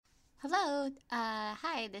Hello.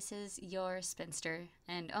 Hi, this is your spinster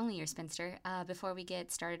and only your spinster. Before we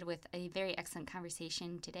get started with a very excellent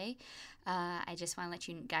conversation today, I just want to let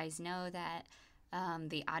you guys know that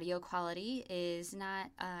the audio quality is not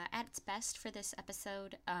at its best for this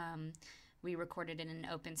episode. We recorded in an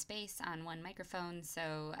open space on one microphone,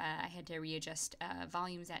 so I had to readjust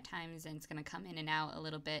volumes at times, and it's going to come in and out a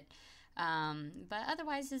little bit. But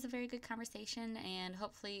otherwise, it's a very good conversation, and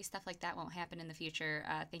hopefully stuff like that won't happen in the future.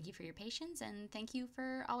 Thank you for your patience, and thank you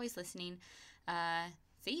for always listening.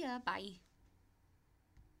 See ya. Bye.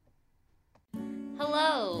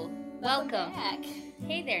 Hello. Welcome back.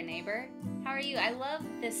 Hey there, neighbor. How are you? I love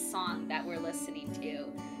this song that we're listening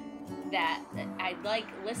to. That I like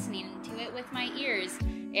listening to it with my ears.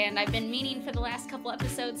 And I've been meaning for the last couple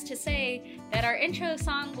episodes to say that our intro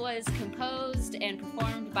song was composed and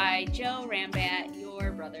performed by Joe Rambadt,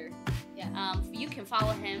 your brother. Yeah. You can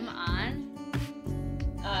follow him on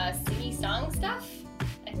Singy Song Stuff?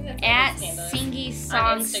 I think that's at what his handle is. Singy On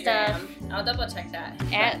Song Stuff. Instagram. I'll double check that.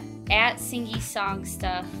 At Singy Song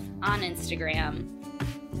Stuff on Instagram.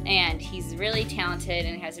 And he's really talented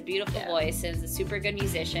and has a beautiful voice and is a super good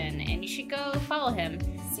musician. And you should go follow him.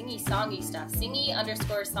 Singy Songy Stuff.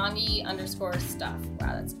 Singy_songy_stuff. Wow,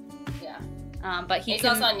 that's, yeah. But he's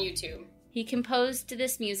also on YouTube. He composed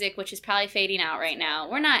this music, which is probably fading out right now.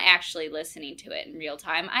 We're not actually listening to it in real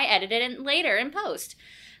time. I edited it later in post.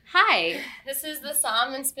 Hi. This is the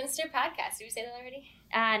Psalm and Spinster podcast. Did we say that already?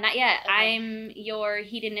 Not yet. Okay. I'm your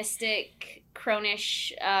hedonistic,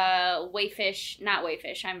 cronish, not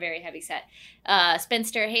wayfish, I'm very heavy set,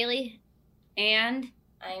 spinster Haley, and...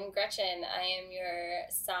 I'm Gretchen. I am your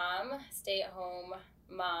Psalm, stay-at-home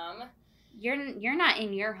mom. You're not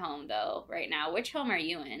in your home, though, right now. Which home are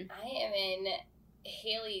you in? I am in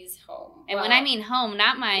Haley's home. And when I mean home,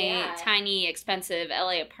 not my tiny, expensive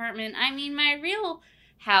LA apartment, I mean my real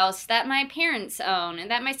house that my parents own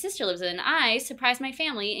and that my sister lives in. I surprised my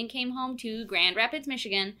family and came home to Grand Rapids,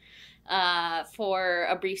 Michigan for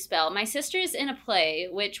a brief spell. My sister's in a play,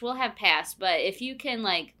 which will have passed, but if you can,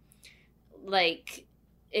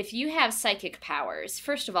 if you have psychic powers,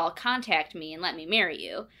 first of all, contact me and let me marry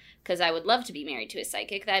you, because I would love to be married to a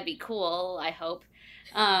psychic. That'd be cool, I hope.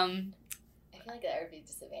 I feel like there would be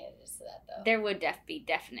disadvantages to that, though. There would be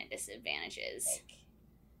definite disadvantages.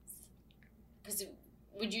 Because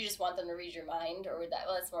would you just want them to read your mind, or would that?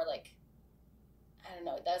 Well, it's more like, I don't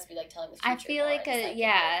know. That would be like telling the future. I feel like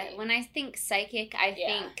when I think psychic, I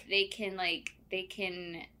think they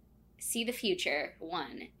can see the future,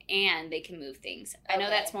 one, and they can move things. I know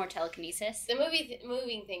that's more telekinesis. The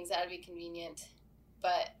moving things, that would be convenient,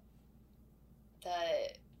 but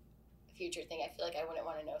the future thing, I feel like I wouldn't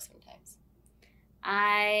want to know sometimes.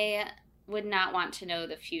 I would not want to know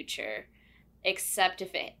the future, except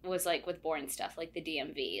if it was like with boring stuff, like the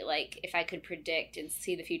DMV. Like if I could predict and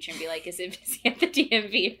see the future and be like, is it busy at the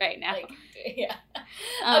DMV right now? Okay,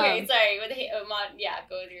 sorry. Go with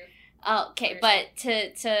your... Okay, but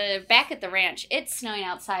to back at the ranch, it's snowing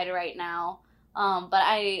outside right now. But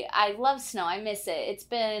I love snow. I miss it. It's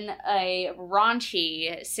been a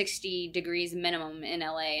raunchy 60 degrees minimum in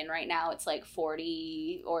LA, and right now it's like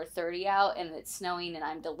 40 or 30 out, and it's snowing, and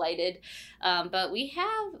I'm delighted. But we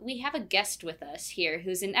have a guest with us here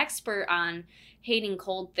who's an expert on hating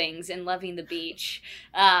cold things and loving the beach.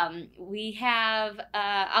 We have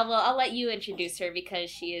I'll let you introduce her because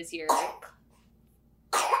she is your...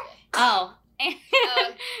 Oh. So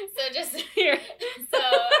our guest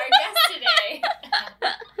today,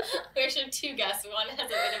 we actually have two guests. One has a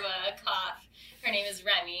bit of a cough. Her name is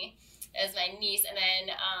Remy, as my niece, and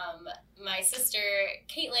then my sister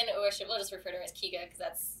Caitlin, or we'll just refer to her as Keega because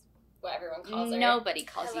that's what everyone calls her. Nobody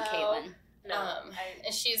calls you Caitlin. No.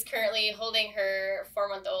 And she's currently holding her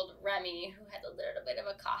 4-month-old Remy, who has a little bit of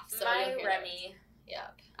a cough. So my Remy.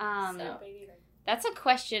 Yep. That's a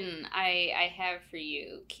question I have for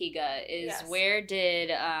you, Keega, is where did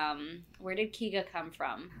Keega come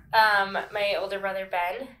from? My older brother,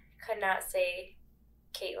 Ben, could not say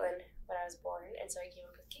Caitlin when I was born, and so I came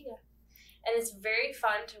up with Keega. And it's very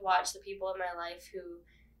fun to watch the people in my life who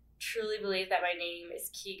truly believe that my name is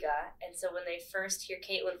Keega, and so when they first hear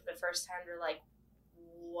Caitlin for the first time, they're like,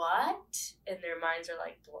 what? And their minds are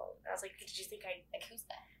like blown. And I was like, did you think who's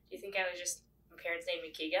that? Do you think I was just... parents named me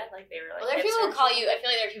Keega, like they were like. Well, there are people who call you. I feel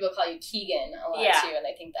like there are people who call you Keegan a lot too, and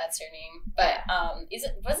I think that's her name. But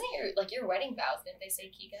wasn't your wedding vows? Didn't they say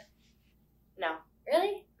Keega? No,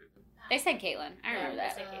 really? They said Caitlin. I remember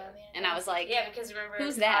that. And I was like, because remember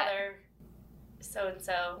who's that? Father, so and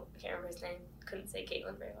so, I can't remember his name. Couldn't say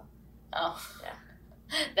Caitlin very well. Oh, yeah,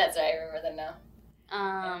 that's right. I remember them now.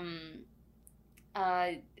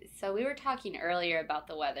 So we were talking earlier about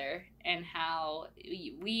the weather and how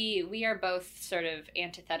we are both sort of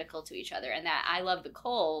antithetical to each other, and that I love the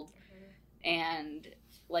cold and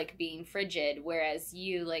like being frigid, whereas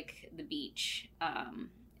you like the beach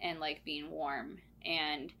and like being warm.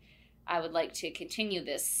 And I would like to continue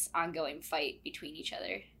this ongoing fight between each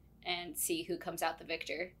other and see who comes out the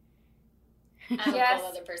victor. I'm a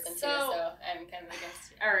cold weather person too, so I'm kind of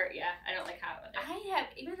against. Or yeah, I don't like hot weather. I have,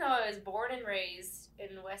 even though I was born and raised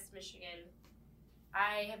in West Michigan,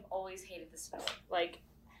 I have always hated the snow. Like,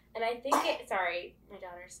 and I think sorry, my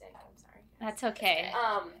daughter's sick. I'm sorry. That's okay.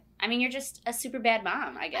 I mean, you're just a super bad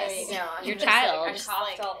mom, I guess. I know. Your child. I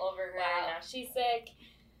coughed all over her. Wow. Now she's sick.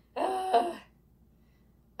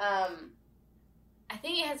 I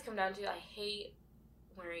think it has come down to I hate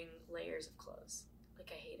wearing layers of clothes.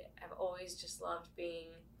 Like, I hate it. I've always just loved being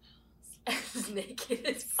as naked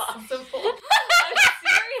as possible. I'm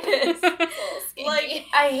serious. Like,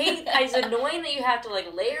 it's annoying that you have to,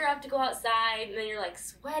 like, layer up to go outside, and then you're, like,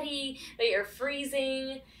 sweaty, that you're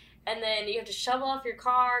freezing, and then you have to shovel off your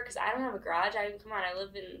car, because I don't have a garage. Come on, I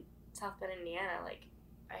live in South Bend, Indiana. Like,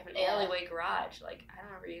 I have an alleyway garage. Like, I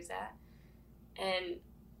don't ever use that. And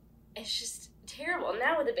it's just terrible.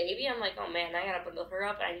 Now with a baby, I'm like, oh man, I gotta bundle her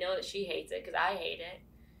up, and I know that she hates it because I hate it.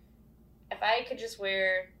 If I could just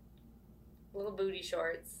wear little booty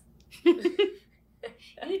shorts. You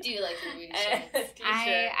do like your booty shorts.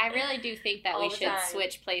 I really do think that we should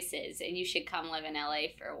switch places, and you should come live in LA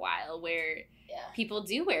for a while where people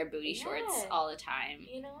do wear booty shorts all the time.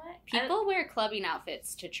 You know what? People wear clubbing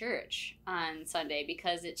outfits to church on Sunday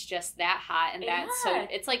because it's just that hot and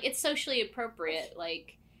it's socially appropriate.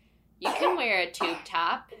 Like, you can wear a tube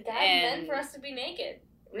top. God meant for us to be naked.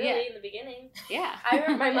 Really, in the beginning. Yeah. I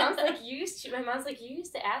remember my mom's like, you used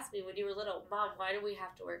to ask me when you were little, Mom, why do we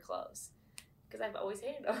have to wear clothes? Because I've always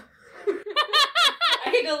hated them. I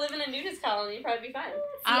could go live in a nudist colony and probably be fine. See,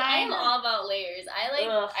 I'm all about layers. I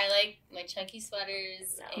like my chunky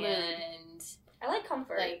sweaters and I like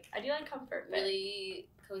comfort. Like, I do like comfort. Really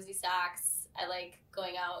cozy socks. I like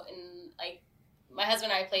going out and, like, my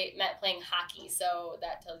husband and I met playing hockey, so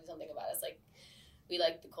that tells you something about us. Like, we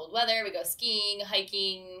like the cold weather. We go skiing,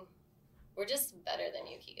 hiking. We're just better than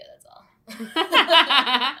you, Keega. That's all.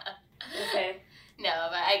 Okay. No,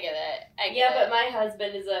 but I get it. But my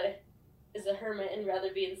husband is a hermit and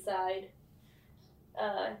rather be inside.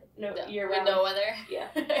 Year round. With no weather. Yeah.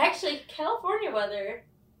 Actually, California weather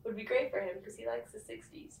would be great for him because he likes the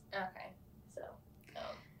 60s. Okay. So.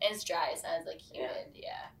 And it's dry. It's not as, like, humid.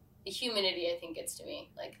 Yeah. The humidity, I think, gets to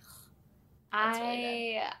me. Like,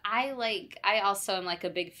 I also am, like, a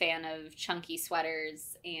big fan of chunky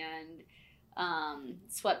sweaters and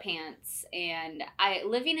sweatpants, and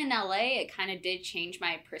living in LA, it kind of did change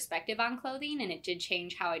my perspective on clothing, and it did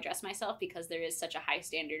change how I dress myself because there is such a high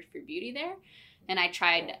standard for beauty there. And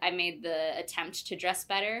I made the attempt to dress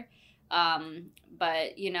better,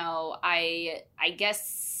 but I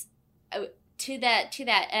guess to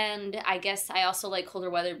that end, I guess I also like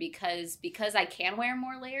colder weather because I can wear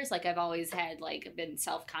more layers. Like, I've always had, like, been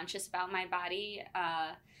self-conscious about my body,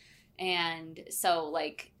 and so,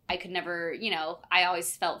 like, I could never, I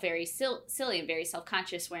always felt very silly and very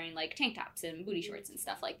self-conscious wearing, like, tank tops and booty shorts and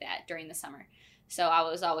stuff like that during the summer. So I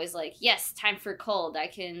was always like, yes, time for cold. I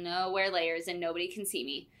can wear layers and nobody can see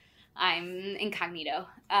me. I'm incognito.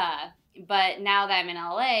 But now that I'm in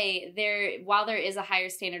LA, while there is a higher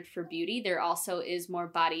standard for beauty, there also is more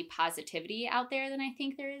body positivity out there than I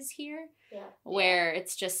think there is here. Yeah. Where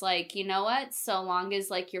it's just like, you know what? So long as,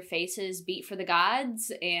 like, your face is beat for the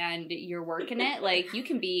gods and you're working it, like, you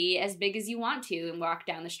can be as big as you want to and walk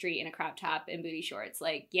down the street in a crop top and booty shorts.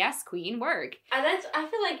 Like, yes, queen, work. And I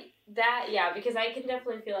feel like that, because I can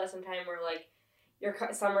definitely feel that sometime where, like, your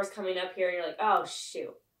summer's coming up here and you're like, oh,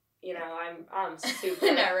 shoot. I'm super.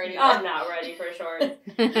 I'm not ready for shorts.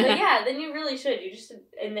 But yeah, then you really should. You just,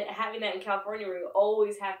 and having that in California where you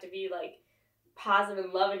always have to be, like, positive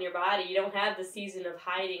and loving your body. You don't have the season of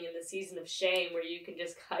hiding and the season of shame where you can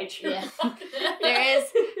just hide your body. There is,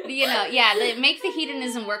 make the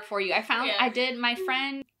hedonism work for you. My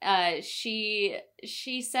friend, she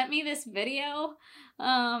sent me this video.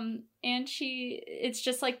 And it's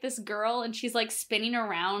just, like, this girl, and she's, like, spinning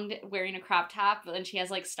around wearing a crop top, and she has,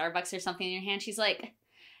 like, Starbucks or something in her hand. She's like,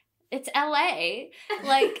 it's LA.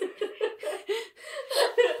 Like,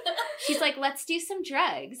 she's like, let's do some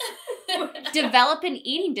drugs. Develop an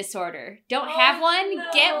eating disorder. Don't have one,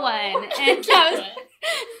 get one. And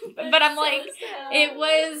but I'm like, it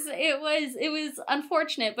was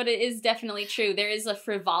unfortunate, but it is definitely true. There is a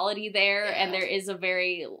frivolity there, and there is a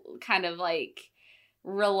very kind of, like,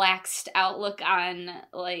 relaxed outlook on,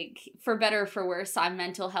 like, for better or for worse, on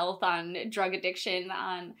mental health, on drug addiction,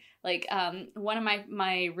 on, like, one of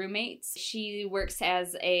my roommates, she works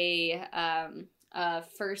as a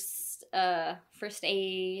first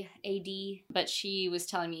AD, but she was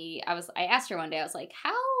telling me, I asked her one day, I was like,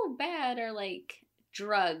 how bad are, like,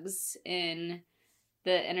 drugs in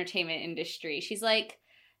the entertainment industry? She's like,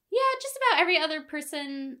 yeah, just about every other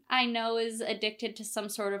person I know is addicted to some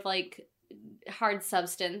sort of, like, hard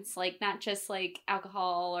substance, like, not just, like,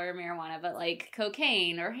 alcohol or marijuana, but, like,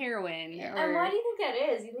 cocaine or heroin. Yeah. Or... And why do you think that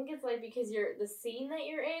is? You think it's, like, because you're the scene that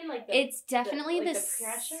you're in? Like, it's definitely the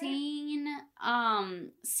pressure? Scene.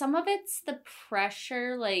 Some of it's the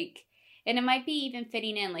pressure, like, and it might be even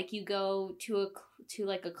fitting in, like, you go to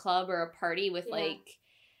like, a club or a party with, like,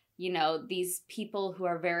 you know, these people who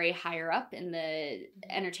are very higher up in the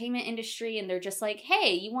entertainment industry, and they're just like,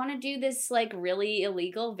 hey, you want to do this, like, really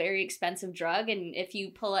illegal, very expensive drug, and if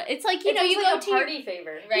you pull it, it's like, you know, you like go a to party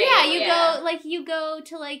favor. Right? Yeah, you go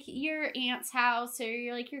to, like, your aunt's house, or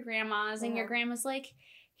you're, like, your grandma's, and your grandma's like,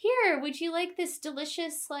 here, would you like this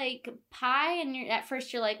delicious, like, pie? And at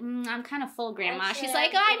first you're like, I'm kind of full, Grandma. Actually, she's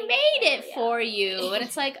like, I made it for you. And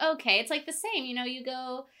it's like, okay, it's like the same, you know, you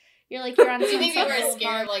go... You're like, you're on. Do you think people are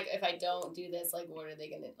scared of, like, if I don't do this, like, what are they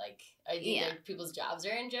gonna, like? I think like, people's jobs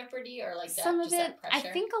are in jeopardy, or, like, that, some of just it. That pressure.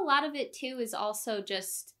 I think a lot of it too is also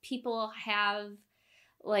just people have,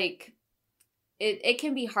 like, it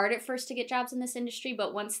can be hard at first to get jobs in this industry,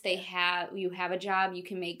 but once you have a job, you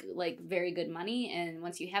can make, like, very good money, and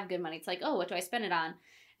once you have good money, it's like, oh, what do I spend it on?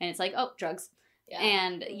 And it's like, oh, drugs. Yeah.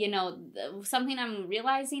 And, you know, something I'm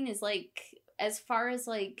realizing is, like, as far as,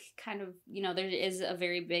 like, kind of, you know, there is a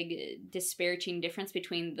very big disparaging difference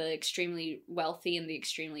between the extremely wealthy and the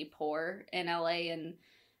extremely poor in LA. And,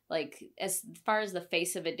 like, as far as the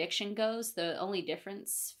face of addiction goes, the only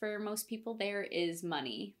difference for most people there is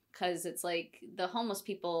money. Because it's, like, the homeless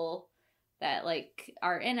people that, like,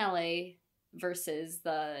 are in LA versus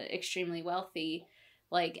the extremely wealthy,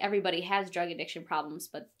 like, everybody has drug addiction problems,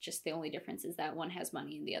 but just the only difference is that one has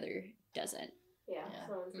money and the other doesn't. Yeah.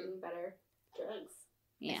 Someone's getting better. Drugs.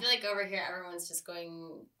 Yeah. I feel like over here everyone's just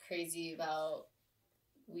going crazy about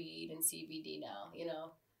weed and CBD now, you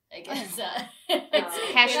know? Like, it's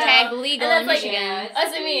hashtag legal in Michigan.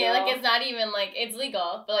 That's what I mean. Like, it's not even, like, it's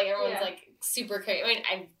legal, but, like, everyone's, like, super crazy. I mean,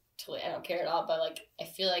 I don't care at all, but, like, I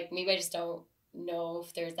feel like maybe I just don't know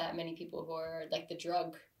if there's that many people who are, like, the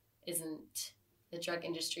drug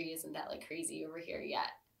industry isn't that, like, crazy over here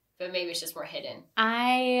yet. But maybe it's just more hidden.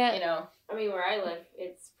 You know? I mean, where I live,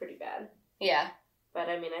 it's pretty bad. Yeah. But,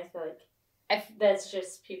 I mean, I feel like that's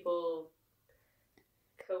just people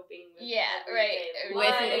coping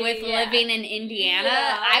with living in Indiana.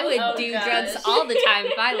 I would do drugs all the time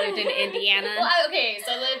if I lived in Indiana. Well, okay,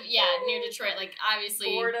 so I live, near Detroit. Like, obviously,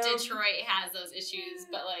 Detroit has those issues,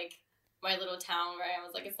 but, like, my little town where I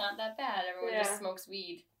was like, it's not that bad. Everyone just smokes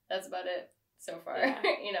weed. That's about it so far,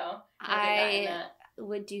 you know? I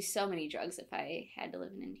would do so many drugs if I had to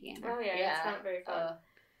live in Indiana. Oh, yeah. It's not very fun.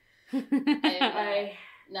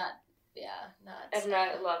 I've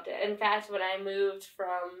not loved it. In fact, when I moved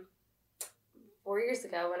from 4 years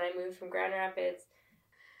ago, when I moved from Grand Rapids,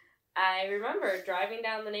 I remember driving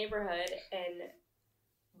down the neighborhood and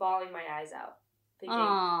bawling my eyes out, thinking,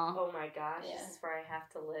 oh my gosh, this is where I have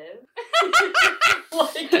to live.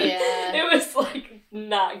 It was, like,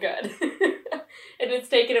 not good. And it's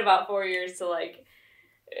taken about 4 years to, like,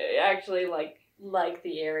 actually, like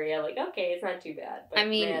the area. Like, okay, it's not too bad. But, I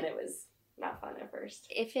mean, man, it was not fun at first.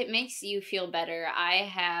 If it makes you feel better, I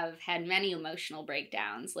have had many emotional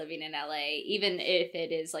breakdowns living in LA, even if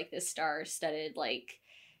it is, like, this star-studded, like,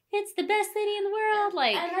 it's the best city in the world,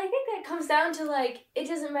 like... And I think that comes down to, like, it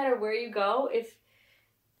doesn't matter where you go, if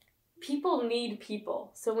people need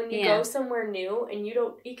people. So when you go somewhere new, and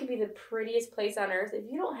it could be the prettiest place on earth, if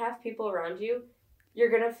you don't have people around you, you're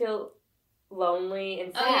gonna feel lonely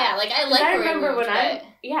and sad. Oh, yeah, like, I remember when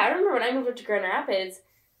I moved up to Grand Rapids,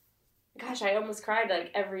 gosh, I almost cried,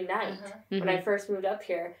 like, every night when I first moved up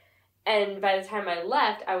here. And by the time I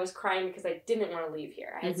left, I was crying because I didn't want to leave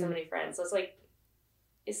here. I had so many friends. So it's like,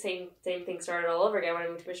 the same thing started all over again when I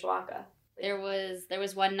moved to Mishawaka. There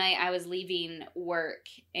was one night I was leaving work,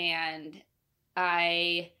 and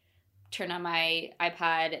I turned on my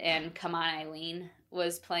iPod, and Come On Eileen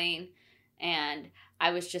was playing, and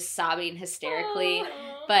I was just sobbing hysterically.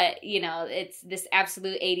 Oh. But, you know, it's this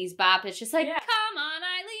absolute 80s bop. It's just like, Come On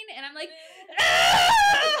Eileen, and I'm like,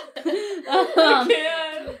 I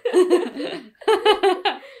can't.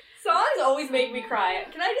 Songs always make me cry.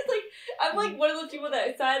 Can I just, like, I'm, like, one of those people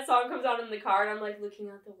that sad song comes on in the car, and I'm, like, looking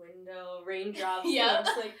out the window, raindrops, and I'm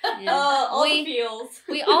just, like, all the feels.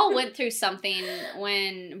 We all went through something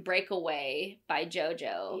when Breakaway by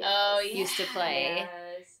JoJo used to play. Yes.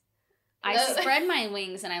 I spread my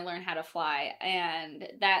wings and I learned how to fly, and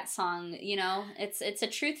that song, you know, it's a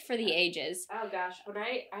truth for the ages. Oh gosh, when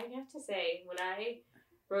I have to say, when I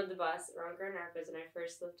rode the bus around Grand Rapids when I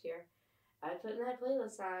first lived here, I put that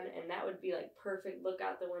playlist on, and that would be like perfect. Look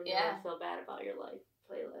out the window and feel bad about your life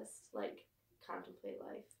playlist, like contemplate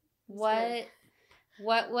life.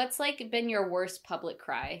 What's like been your worst public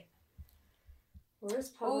cry?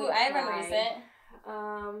 Worst public cry? I have a recent.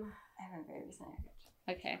 I have a very recent.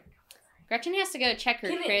 Okay. Gretchen has to go check her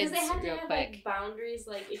cribs real quick. Like, boundaries?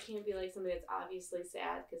 Like, it can't be like something that's obviously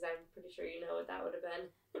sad, because I'm pretty sure you know what that would have been.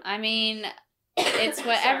 I mean, it's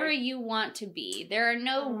whatever you want to be. There are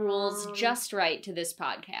no rules just right to this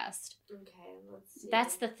podcast. Okay, let's see.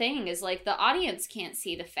 That's the thing, is like the audience can't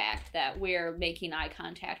see the fact that we're making eye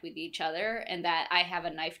contact with each other and that I have a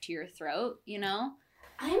knife to your throat, you know?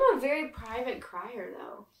 I'm a very private crier,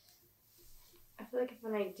 though. I feel like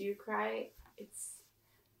when I do cry,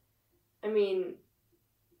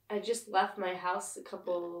 I just left my house a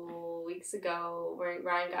couple weeks ago when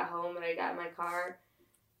Ryan got home and I got in my car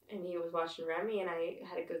and he was watching Remy and I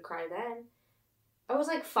had a good cry then. I was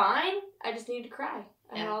like, fine. I just needed to cry.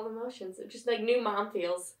 I had all the emotions. It just like new mom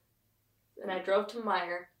feels. And I drove to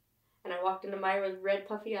Meyer and I walked into Meyer with red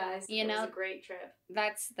puffy eyes. It was a great trip.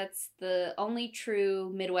 That's the only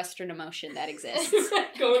true Midwestern emotion that exists.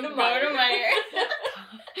 Going to Meyer.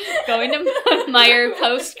 Going to Meyer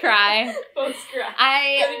post-cry.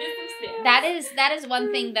 Post-cry. That is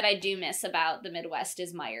one thing that I do miss about the Midwest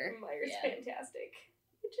is Meyer. Meyer's fantastic.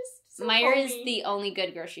 Just so Meyer homey. is the only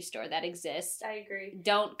good grocery store that exists. I agree.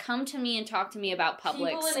 Don't come to me and talk to me about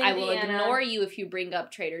Publix. I will ignore you if you bring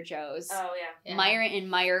up Trader Joe's. Oh, yeah. Meyer and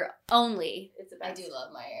Meyer only. It's the best. I do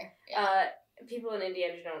love Meyer. Yeah. People in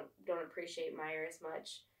Indiana don't appreciate Meyer as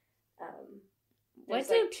much. What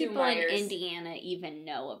do people in Indiana even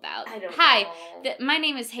know about? I don't Hi, know. My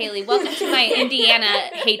name is Haley. Welcome to my Indiana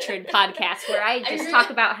hatred podcast, where I just talk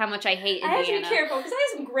about how much I hate Indiana. I have to be careful because I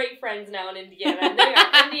have some great friends now in Indiana. They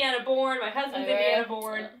are Indiana born. My husband's Indiana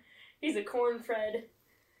born. He's a corn-fed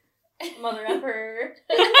mother effer.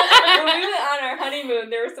 When we went on our honeymoon,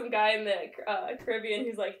 there was some guy in the Caribbean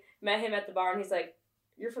who's like met him at the bar, and he's like,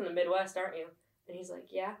 "You're from the Midwest, aren't you?" And he's like,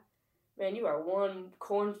 "Yeah." Man, you are one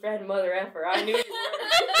corn-fed mother effer. I knew you were.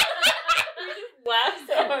 We just laughed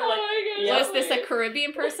so hard. Like, my God. Was this a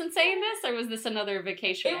Caribbean person saying this, or was this another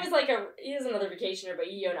vacationer? It was like he was another vacationer, but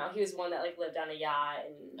he was one that like lived on a yacht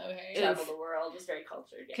and traveled the world. Was very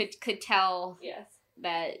cultured. Yeah. Could tell. Yes.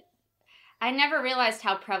 That I never realized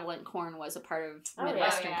how prevalent corn was a part of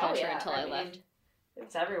Midwestern culture until I left.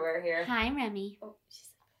 It's everywhere here. Hi, Remy. Oh,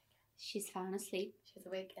 she's fallen asleep. She's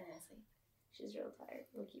awake and asleep. She's real tired.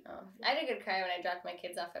 I had a good cry when I dropped my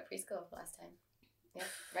kids off at preschool last time. Yep,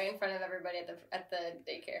 right in front of everybody at the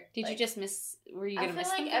daycare. Did you just miss? Were you gonna miss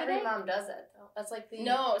them? I feel like every mom does that though. That's like the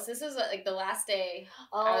no. So this was like the last day.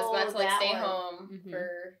 I was about to like stay home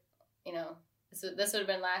for this would have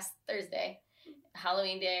been last Thursday,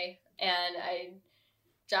 Halloween day, and I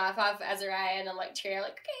drop off Azariah and I'm like cheering,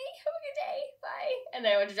 like, okay, have a good day, bye. And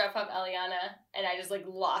then I went to drop off Eliana and I just like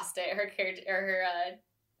lost it. Her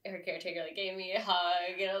caretaker like gave me a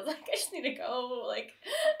hug and I was like, I just need to go. Like,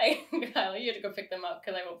 you have to go pick them up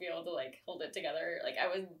because I won't be able to like hold it together. Like I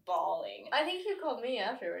was bawling. I think you called me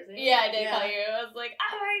afterwards. Yeah, I did call you. I was like,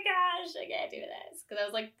 oh my gosh, I can't do this because I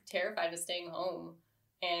was like terrified of staying home,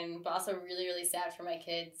 but also really really sad for my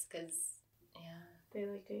kids because they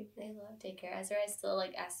like daycare. They love daycare. Azariah still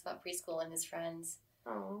like asks about preschool and his friends.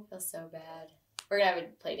 Oh, feels so bad. We're gonna have a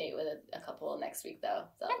play date with a couple next week though.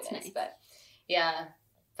 So that'll be nice. But yeah.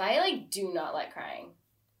 But I like do not like crying.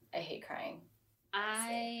 I hate crying.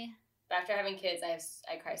 But after having kids,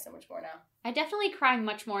 I cry so much more now. I definitely cry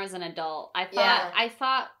much more as an adult. I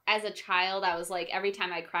thought as a child I was like every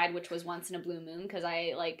time I cried, which was once in a blue moon, because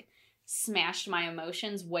I like smashed my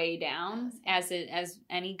emotions way down as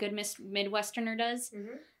any good Midwesterner does.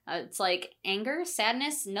 Mm-hmm. It's like anger,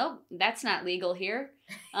 sadness. Nope, that's not legal here.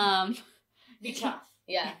 Be tough.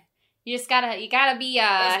 Yeah. You just gotta be a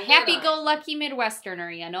happy-go-lucky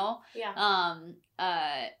Midwesterner, you know? Yeah.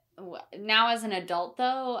 Now as an adult,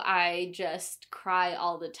 though, I just cry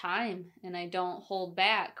all the time, and I don't hold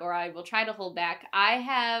back, or I will try to hold back. I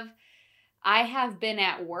have been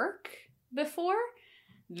at work before.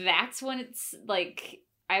 That's when it's, like,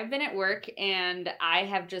 I've been at work, and I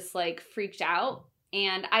have just, like, freaked out,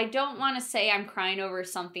 And I don't want to say I'm crying over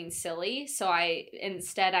something silly, so I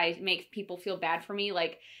make people feel bad for me.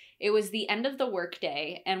 Like, it was the end of the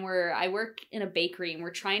workday, and I work in a bakery, and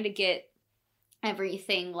we're trying to get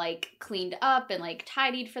everything like cleaned up and like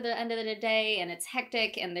tidied for the end of the day, and it's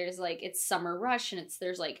hectic, and there's like, it's summer rush, and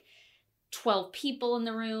there's like 12 people in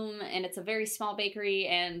the room, and it's a very small bakery,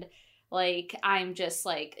 and like, I'm just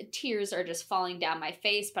like, tears are just falling down my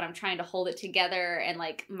face, but I'm trying to hold it together, and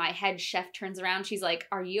like, my head chef turns around, she's like,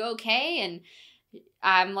 "Are you okay?" And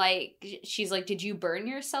I'm like, she's like, "Did you burn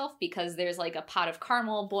yourself?" Because there's like a pot of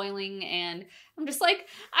caramel boiling, and I'm just like,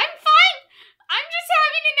 "I'm fine. I'm just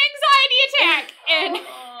having an anxiety attack."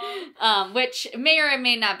 And which may or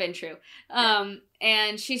may not have been true.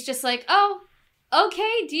 And she's just like, "Oh,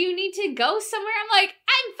 okay, do you need to go somewhere?" I'm like,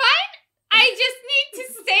 "I'm fine. I just need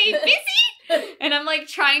to stay busy." And I'm like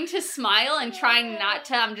trying to smile and trying not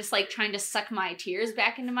to. I'm just like trying to suck my tears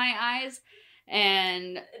back into my eyes.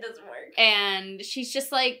 And it doesn't work. And she's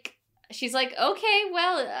like, "Okay,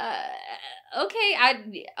 well,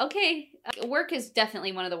 okay. Work is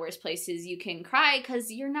definitely one of the worst places you can cry because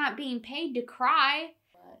you're not being paid to cry.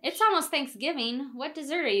 It's almost Thanksgiving. What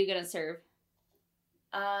dessert are you gonna serve?"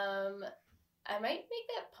 I might make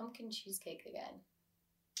that pumpkin cheesecake again.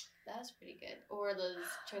 That's pretty good. Or those.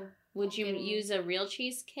 Would you use a real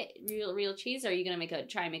cheese, real cheese, or are you gonna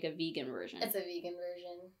try and make a vegan version? It's a vegan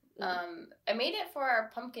version. I made it for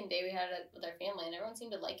our pumpkin day. We had it with our family, and everyone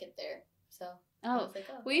seemed to like it there. So I was like,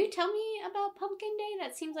 will you tell me about Pumpkin Day?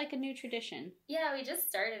 That seems like a new tradition. Yeah, we just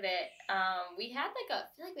started it. We had I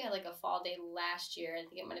feel like we had like a fall day last year. I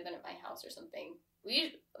think it might have been at my house or something.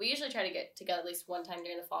 We usually try to get together at least one time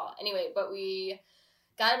during the fall. Anyway, but we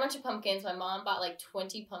got a bunch of pumpkins. My mom bought like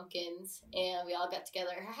 20 pumpkins, and we all got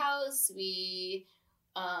together at her house.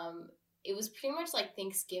 It was pretty much like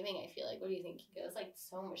Thanksgiving, I feel like. What do you think, Keega? It was like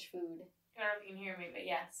so much food. I don't know if you can hear me, but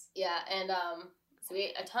yes. Yeah, and so we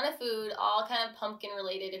ate a ton of food, all kind of pumpkin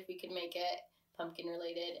related if we could make it pumpkin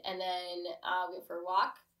related. And then we went for a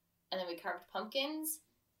walk, and then we carved pumpkins,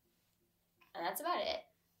 and that's about it.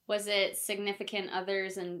 Was it significant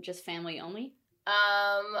others and just family only?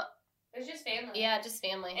 It was just family. Yeah, just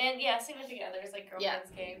family. And yeah, significant others, like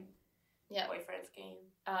girlfriends came. Yeah. Boyfriends came.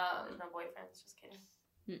 There's no boyfriends, just kidding.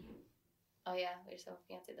 Oh yeah, there's no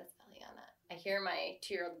fancy that's Eliana. I hear my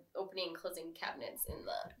 2-year-old opening and closing cabinets in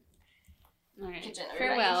the kitchen.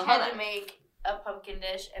 Farewell. I had to make a pumpkin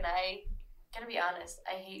dish, and I gotta be honest,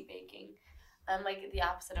 I hate baking. I'm like the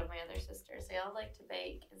opposite of my other sisters. They all like to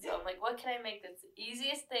bake, and so I'm like, what can I make that's the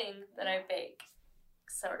easiest thing that I bake?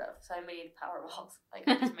 Sort of. So I made power balls. Like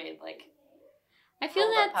I just made like. I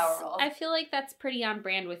feel like that's pretty on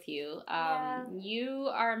brand with you. Yeah. You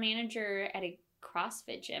are a manager at a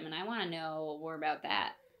CrossFit gym, and I want to know more about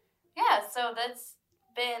that. Yeah, so that's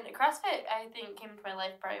been CrossFit. I think came into my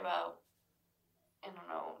life probably about, I don't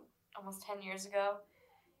know, almost 10 years ago,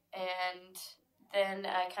 and then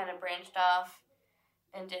I kind of branched off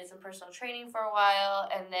and did some personal training for a while,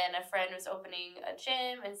 and then a friend was opening a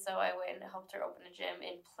gym, and so I went and helped her open a gym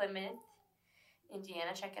in Plymouth,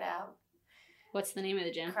 Indiana. Check it out. What's the name of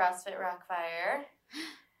the gym? CrossFit Rockfire.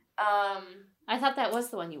 I thought that was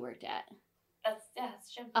the one you worked at. That's the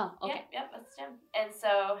gym. Oh, okay. Yep, that's the gym. And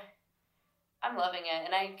so I'm loving it,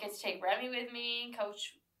 and I get to take Remy with me,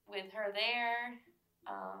 coach with her there.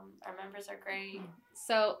 Our members are great.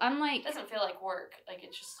 So unlike, it doesn't feel like work. Like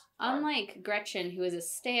it's just fun. Unlike Gretchen, who is a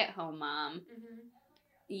stay-at-home mom, mm-hmm.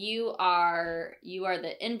 you are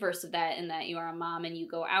the inverse of that, in that you are a mom and you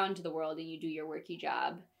go out into the world and you do your worky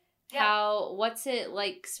job. Yeah. What's it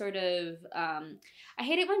like, sort of, I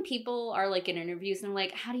hate it when people are like in interviews and I'm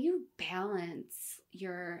like, how do you balance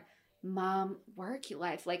your mom work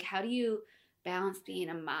life? Like, how do you balance being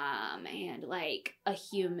a mom and like a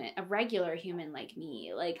regular human like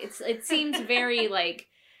me? Like, it seems very like,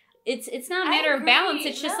 it's not a matter of balance.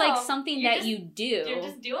 It's just like something that you do. You're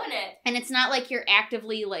just doing it. And it's not like you're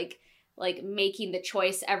actively like making the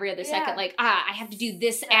choice every other second, like, I have to do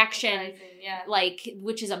this action, like,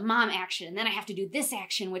 which is a mom action, and then I have to do this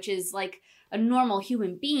action, which is like a normal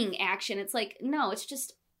human being action. It's like, no, it's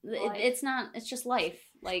just, it's not, it's just life.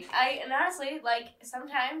 Like, and honestly, like,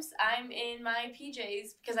 sometimes I'm in my PJs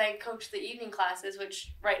because I coach the evening classes,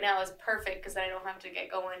 which right now is perfect because I don't have to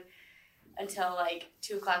get going until like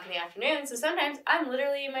 2:00 in the afternoon. So sometimes I'm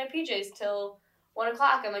literally in my PJs till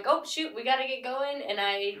 1:00. I'm like, oh shoot, we gotta get going, and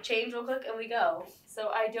I change real quick and we go. So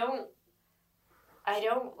I don't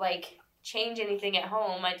like change anything at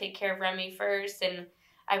home. I take care of Remy first, and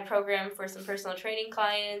I program for some personal training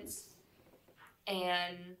clients.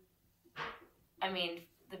 And I mean,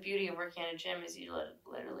 the beauty of working at a gym is you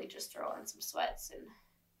literally just throw on some sweats and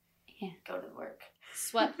Yeah. go to work.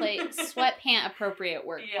 Sweatpant appropriate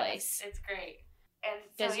workplace. Yes, it's great. And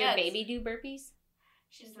Does your baby do burpees?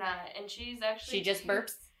 She's not, and she's actually... She just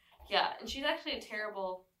burps? Yeah, and she's actually a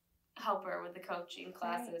terrible helper with the coaching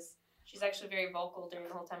classes. Right. She's actually very vocal during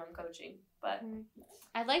the whole time I'm coaching, but...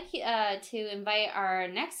 I'd like to invite our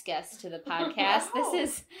next guest to the podcast. This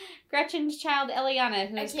is Gretchen's child, Eliana,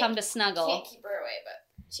 who has come to snuggle. I can't keep her away, but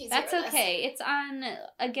she's That's here with okay. It's on,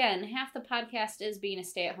 again, half the podcast is being a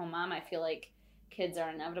stay-at-home mom. I feel like kids are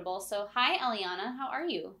inevitable. So, hi, Eliana. How are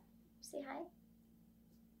you? Say hi.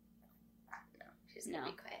 No, she's going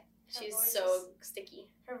to be quiet. She's voice so sticky.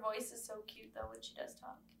 Her voice is so cute, though, when she does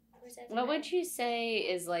talk. What would you say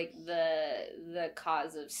is, like, the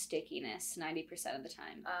cause of stickiness 90% of the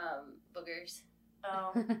time? Boogers.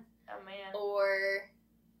 Oh, man. Or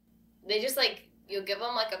they just, like, you'll give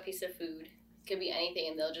them, like, a piece of food. It could be anything,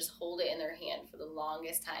 and they'll just hold it in their hand for the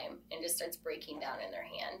longest time and just starts breaking down in their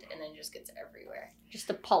hand, and then just gets everywhere.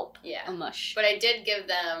 Just a pulp. Yeah. A mush. But I did give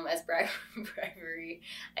them, as bribery,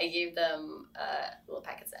 I gave them little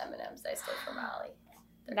packets of M&Ms that I stole from Molly.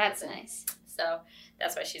 That's nice. So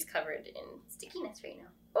that's why she's covered in stickiness right now.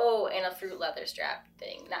 Oh, and a fruit leather strap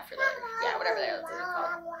thing. Not fruit leather. Yeah, whatever that's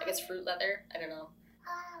called. I guess fruit leather. I don't know.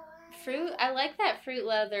 Fruit? I like that fruit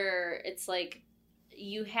leather. It's like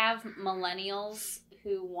you have millennials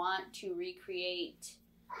who want to recreate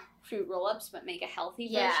fruit roll-ups but make a healthy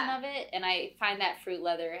version of it. And I find that fruit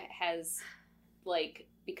leather has like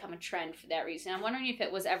become a trend for that reason. I'm wondering if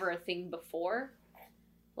it was ever a thing before.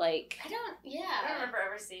 Like I don't remember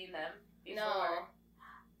ever seeing them before.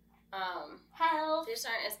 No. Help. They just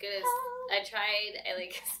aren't as good as I tried.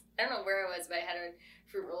 I don't know where I was, but I had a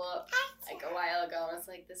fruit roll up like a while ago, and I was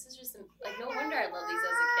like, this is just like no wonder I love these as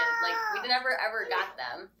a kid. Like we never ever got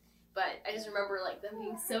them, but I just remember like them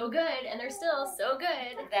being so good, and they're still so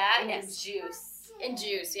good. That is juice. And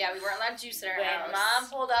juice, yeah, we weren't allowed juice in our when house. Mom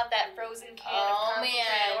pulled out that frozen can of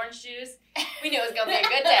man. orange juice, we knew it was gonna be a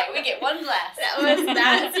good day. We get one glass.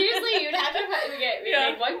 Seriously, you'd have to we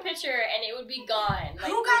make one pitcher and it would be gone.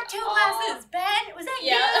 Like, who got 2 glasses? Ben, was that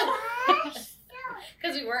you?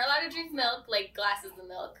 Because we weren't allowed to drink milk, like glasses of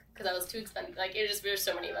milk, because that was too expensive. Like there were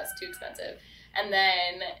so many of us, too expensive. And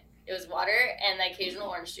then it was water and the occasional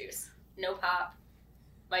orange juice. No pop.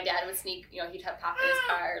 My dad would sneak, he'd have pop in his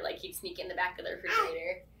car, like he'd sneak in the back of the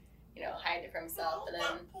refrigerator, hide it from himself, and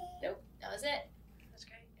then, nope, that was it. That's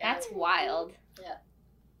great. That's wild. Yeah.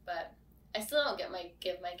 But I still don't give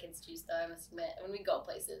my kids juice, though, I must admit. When we go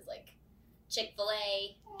places like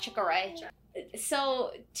Chick-fil-A.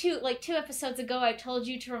 So, 2 episodes ago, I told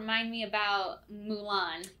you to remind me about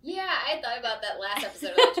Mulan. Yeah, I thought about that last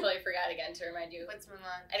episode, but I totally forgot again to remind you. What's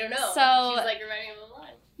Mulan? I don't know. So, she's like, remind me of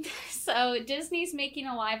Mulan. So, Disney's making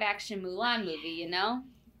a live-action Mulan movie, you know?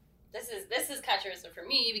 This is controversial for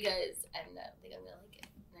me because I don't think I'm going to like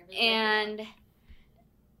it.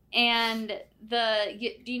 And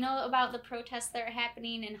do you know about the protests that are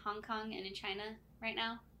happening in Hong Kong and in China right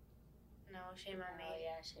now? No, shame on me. Oh,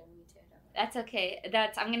 yeah, shame on me too. That's okay.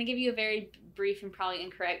 I'm going to give you a very brief and probably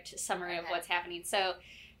incorrect summary of what's happening. So,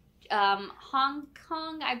 Hong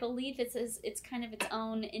Kong, I believe it's kind of its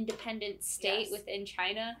own independent state within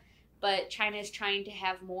China, but China is trying to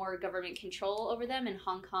have more government control over them. And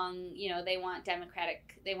Hong Kong, they want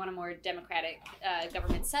a more democratic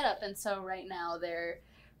government setup. And so right now they're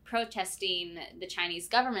protesting the Chinese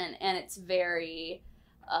government, and it's very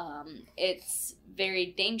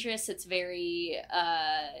dangerous. It's very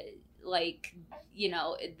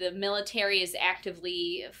the military is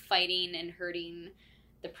actively fighting and hurting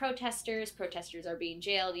the protesters. Protesters are being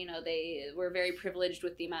jailed. We're very privileged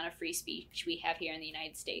with the amount of free speech we have here in the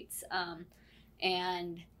United States.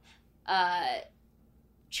 And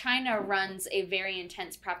China runs a very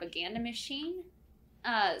intense propaganda machine.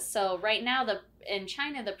 So right now, in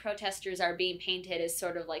China, the protesters are being painted as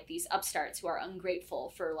sort of like these upstarts who are ungrateful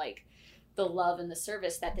for like the love and the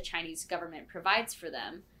service that the Chinese government provides for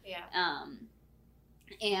them. Yeah.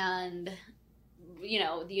 And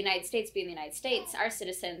the United States being the United States, our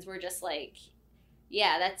citizens were just like,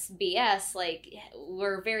 yeah, that's BS. Like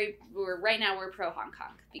we're right now we're pro Hong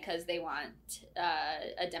Kong because they want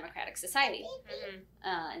a democratic society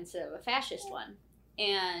instead of a fascist one.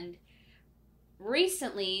 And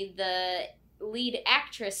recently, the lead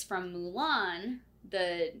actress from Mulan,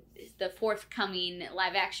 the forthcoming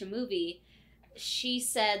live action movie, she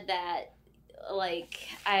said that like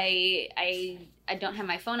I don't have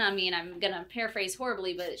my phone on me and I'm gonna paraphrase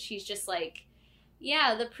horribly, but she's just like,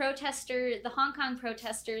 yeah, the Hong Kong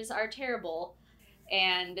protesters are terrible.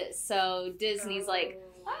 And so Disney's like,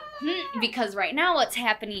 because right now what's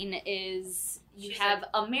happening is you have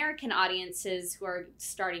American audiences who are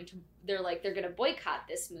starting to, they're going to boycott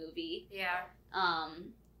this movie. Yeah.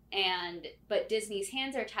 But Disney's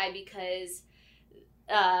hands are tied because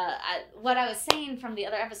what I was saying from the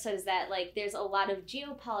other episode is that, like, there's a lot of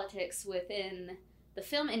geopolitics within the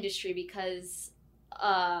film industry because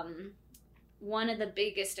one of the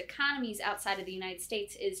biggest economies outside of the United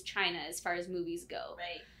States is China as far as movies go.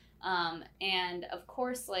 Right. And of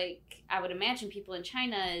course, like, I would imagine people in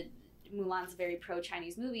China, Mulan's a very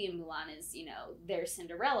pro-Chinese movie, and Mulan is, their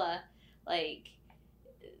Cinderella. Like,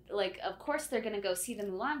 of course they're going to go see the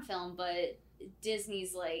Mulan film, but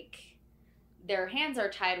Disney's, like, their hands are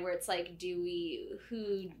tied where it's like, we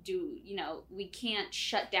can't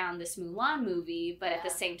shut down this Mulan movie, but at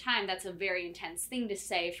the same time, that's a very intense thing to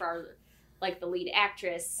say for our, like, the lead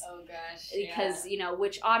actress. Oh, gosh. Because,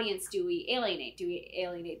 which audience do we alienate? Do we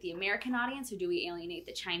alienate the American audience or do we alienate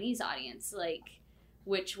the Chinese audience? Like,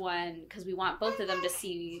 which one? Because we want both of them to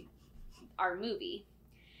see our movie.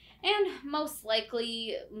 And most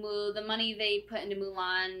likely, the money they put into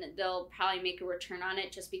Mulan, they'll probably make a return on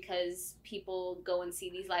it just because people go and see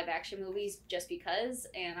these live-action movies just because.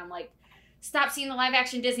 And I'm like, stop seeing the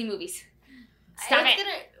live-action Disney movies. Stop it.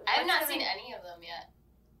 I have not seen any of them yet.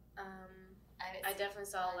 I definitely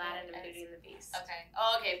saw Aladdin and Beauty and the Beast. Okay.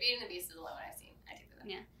 Oh, okay. Beauty and the Beast is the only one I've seen. I take that.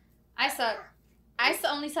 Yeah. I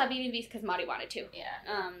only saw Beauty and the Beast because Maudie wanted to.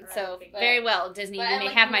 Yeah. So very well, Disney. You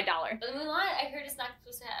may have my dollar. But Mulan, I heard it's not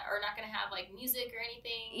supposed to have, or not going to have, like, music or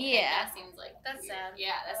anything. Yeah. That seems like that's weird. sad.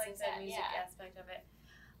 Yeah, that seems sad. sad. Music aspect of it.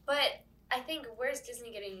 But I think where's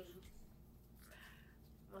Disney getting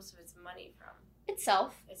most of its money from?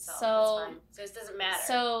 Itself. So it's fine. So it doesn't matter.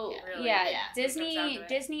 So really.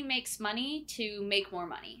 Disney makes money to make more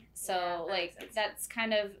money. So that's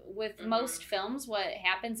kind of with most films. What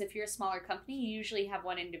happens if you're a smaller company? You usually have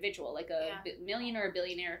one individual, like a million or a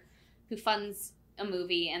billionaire, who funds a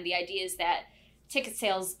movie, and the idea is that ticket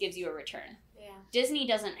sales gives you a return. Yeah. Disney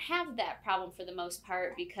doesn't have that problem for the most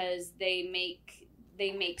part because they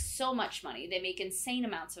make so much money. They make insane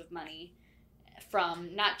amounts of money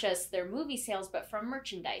from not just their movie sales, but from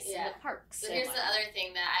merchandise in the parks. So here's the other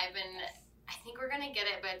thing that I think we're gonna get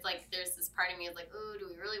it, but it's like there's this part of me is like, ooh, do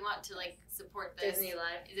we really want to, like, support this? Disney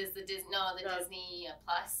Live? Is the Disney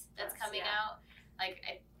Plus that's coming out? Like,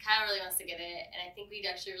 I kind of really wants to get it, and I think we'd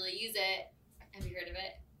actually really use it. Have you heard of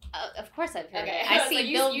it? Of course I've heard of it. I see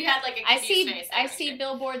you had, like, a confused face. I see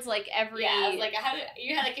billboards, like, every... Yeah, I was like,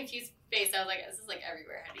 you had a confused face. I was like, this is, like,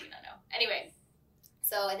 everywhere. How do you not know? Anyway.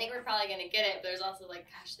 So I think we're probably going to get it, but there's also, like,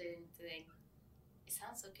 gosh, it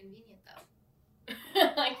sounds so convenient, though.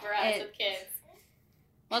 Like, for us with kids.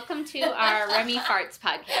 Welcome to our Remy Farts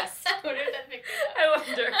podcast. What did that pick up? I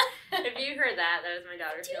wonder if you heard that. That was my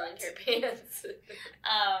daughter feeling her pants.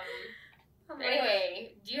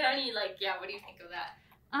 Anyway, do you have any, like, what do you think of that?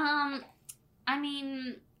 I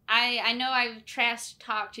mean, I know I've trash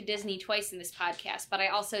talked to Disney twice in this podcast, but I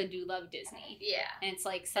also do love Disney. Yeah. And it's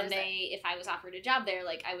like someday if I was offered a job there,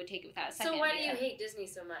 like, I would take it without a second. So why do you hate Disney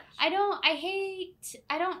so much? I don't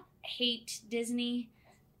hate Disney.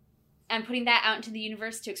 I'm putting that out into the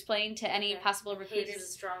universe to explain to any possible recruiters. Hate is a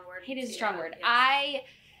strong word. Hate is a strong word. Yes.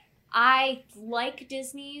 I like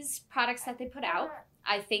Disney's products that they put out.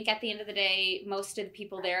 I think at the end of the day, most of the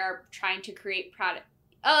people there are trying to create product.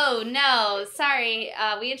 Oh, no. Sorry.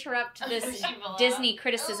 We interrupt this Disney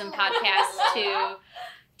criticism podcast to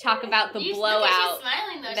talk about the blowout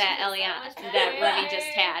that Remy just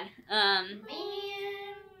had.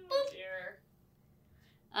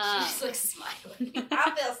 She just looks smiling.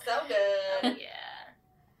 I feel so good.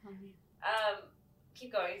 Yeah.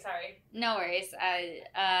 Keep going. Sorry. No worries.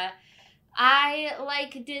 I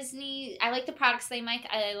like Disney. I like the products they make.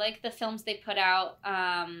 I like the films they put out.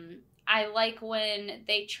 I like when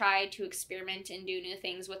they try to experiment and do new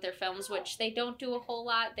things with their films, which they don't do a whole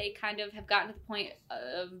lot. They kind of have gotten to the point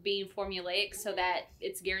of being formulaic so that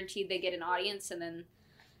it's guaranteed they get an audience and then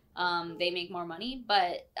they make more money.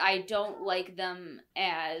 But I don't like them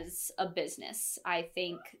as a business. I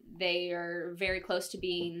think they are very close to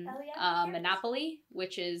being a monopoly,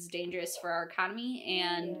 which is dangerous for our economy.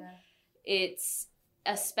 And it's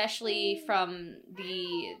especially from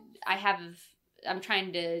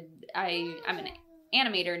I'm an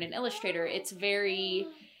animator and an illustrator. It's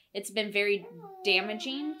been very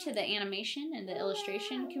damaging to the animation and the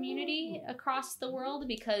illustration community across the world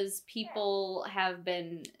because people have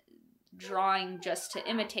been drawing just to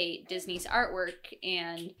imitate Disney's artwork,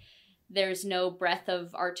 and there's no breadth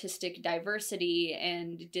of artistic diversity,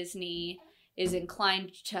 and Disney is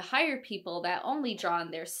inclined to hire people that only draw in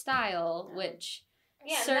their style, which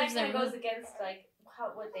serves and that them. goes against like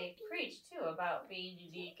what they preach too about being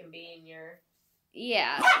unique and being your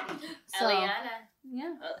Yeah. So, Eliana.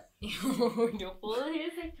 yeah. Don't pull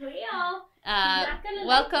his tail.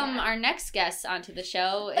 Welcome our next guest onto the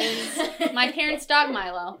show is my parents' dog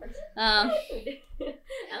Milo.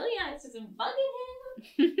 Eliana's just bugging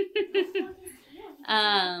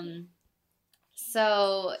him.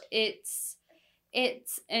 So it's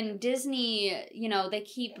and Disney, you know, they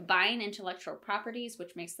keep buying intellectual properties,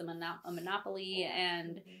 which makes them a monopoly,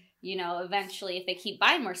 and you know, eventually if they keep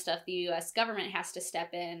buying more stuff, the US government has to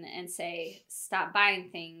step in and say, stop buying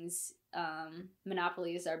things.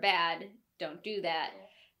 Monopolies are bad. Don't do that.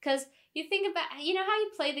 Because you think about, you know how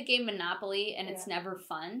you play the game Monopoly and it's never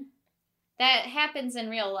fun? That happens in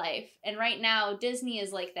real life. And right now, Disney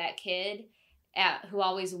is like that kid who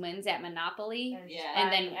always wins at Monopoly,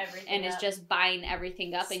 and is just buying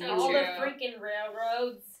everything up and all the freaking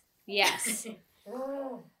railroads. Yes.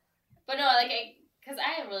 But no, like because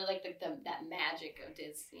I really like that magic of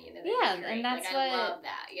Disney. And that's like, what I love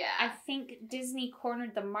that. Yeah, I think Disney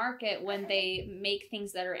cornered the market when they make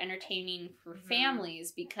things that are entertaining for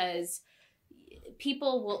families, because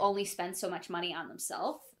people will only spend so much money on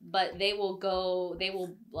themselves, but they will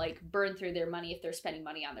like burn through their money if they're spending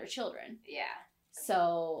money on their children. Yeah.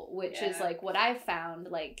 So, which is like what I've found,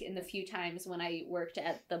 like in the few times when I worked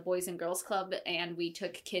at the Boys and Girls Club and we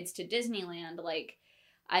took kids to Disneyland, like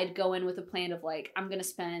I'd go in with a plan of like, I'm going to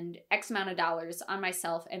spend X amount of dollars on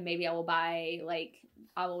myself, and maybe I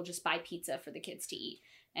will just buy pizza for the kids to eat.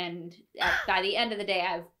 And by the end of the day,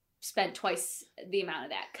 I've spent twice the amount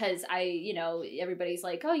of that, because everybody's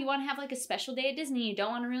like, oh, you want to have like a special day at Disney, you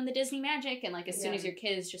don't want to ruin the Disney magic, and like as soon as your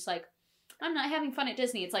kid is just like, I'm not having fun at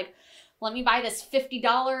Disney, it's like, let me buy this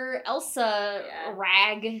 $50 Elsa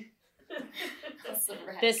rag,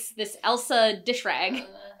 this Elsa dish rag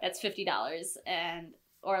that's $50,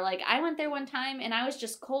 or like I went there one time and I was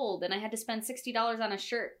just cold and I had to spend $60 on a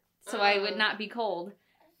shirt so I would not be cold.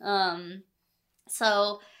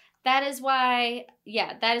 So that is why,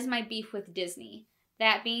 that is my beef with Disney.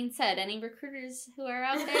 That being said, any recruiters who are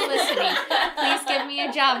out there listening, please give me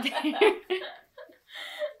a job there.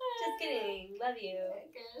 Just kidding. Love you.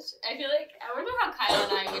 Gosh, I feel like, I wonder how Kyle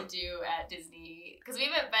and I would do at Disney, because we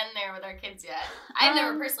haven't been there with our kids yet. I've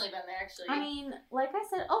never personally been there, actually. I mean, like I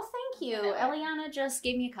said, oh, thank you. Eliana just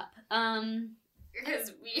gave me a cup.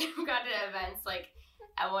 Because we got to events, like,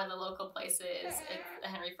 at one of the local places at the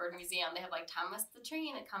Henry Ford Museum. They have, like, Thomas the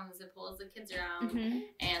Train that comes and pulls the kids around. And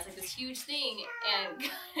it's, like, this huge thing. And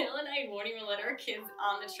Kyle and I won't even let our kids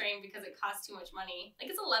on the train because it costs too much money.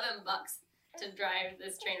 Like, it's $11 to drive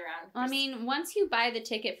this train around. I mean, once you buy the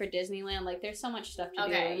ticket for Disneyland, like, there's so much stuff to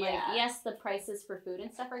do. And, like, yes, the prices for food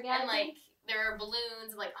and stuff are getting. And, like, there are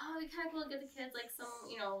balloons. Like, oh, it'd be kind of cool to get the kids, like, some,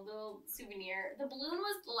 little souvenir. The balloon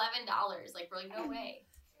was $11. Like, we're like, no way.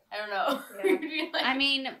 I don't know. Yeah. Like, I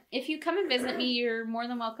mean, if you come and visit me, you're more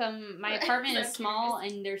than welcome. My apartment is small,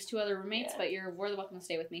 and there's 2 other roommates, but you're more than welcome to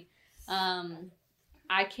stay with me.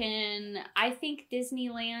 I think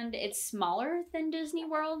Disneyland, it's smaller than Disney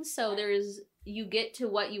World, so you get to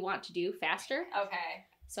what you want to do faster. Okay.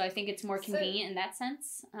 So I think it's more convenient in that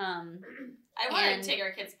sense. I want to take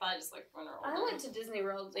our kids, probably just like when they're older. I went to Disney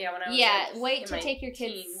World, when I was wait to take your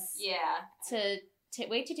kids. Teens.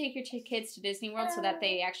 Wait to take your kids to Disney World so that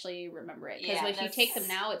they actually remember it. Because if you take them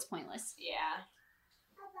now, it's pointless. Yeah.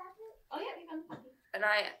 Oh yeah, and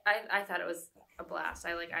I thought it was a blast.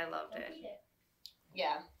 I loved it.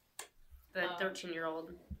 Yeah. The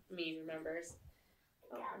 13-year-old me remembers.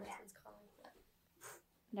 Oh, my husband's calling.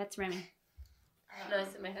 That's Remy. No, I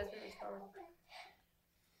said my husband was calling.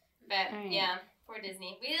 But, yeah, for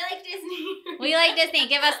Disney. We like Disney. We like Disney.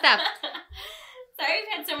 Give us stuff. Sorry we've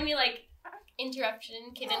had so many, like, kid interruptions.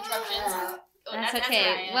 Oh, that's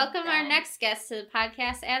okay. Welcome our next guest to the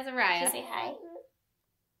podcast, Azariah. Say hi.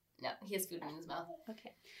 No, he has food in his mouth.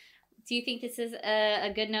 Okay. Do you think this is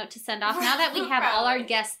a good note to send off now that we have all our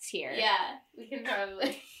guests here? Yeah, we can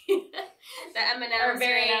probably. The M&Ms are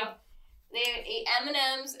very. They ate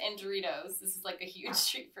M&Ms and Doritos. This is like a huge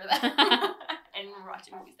treat for them. And we're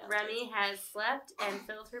watching movies now. Remy has slept and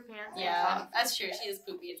filled her pants. Yeah, that's true. She is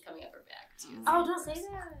poopy. It's coming up her back too. Oh, don't say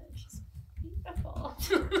that. She's beautiful.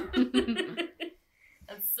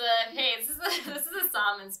 Hey, this is a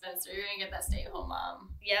Sam and Spencer. You're gonna get that stay-at-home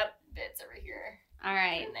mom. Yep. Bits over here. All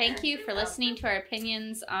right. Thank you for listening to our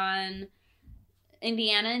opinions on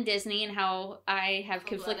Indiana and Disney and how I have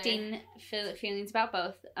conflicting feelings about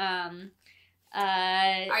both.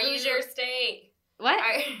 Who's your state? What?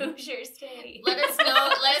 Who's your state? Let us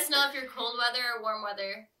know if you're cold weather or warm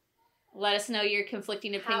weather. Let us know your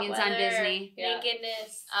conflicting opinions on Disney.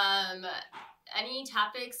 Nakedness. Any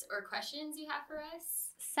topics or questions you have for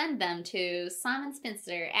us? Send them to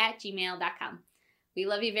simonspinster@gmail.com. We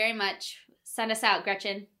love you very much. Send us out,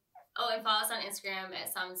 Gretchen. Oh, and follow us on Instagram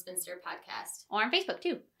at Some Spinster Podcast. Or on Facebook,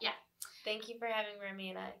 too. Yeah. Thank you for having Remy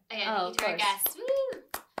and I. Again, Oh, thank you to our of guests. Woo!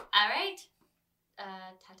 All right.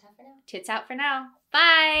 Ta-ta for now. Tits out for now.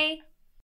 Bye.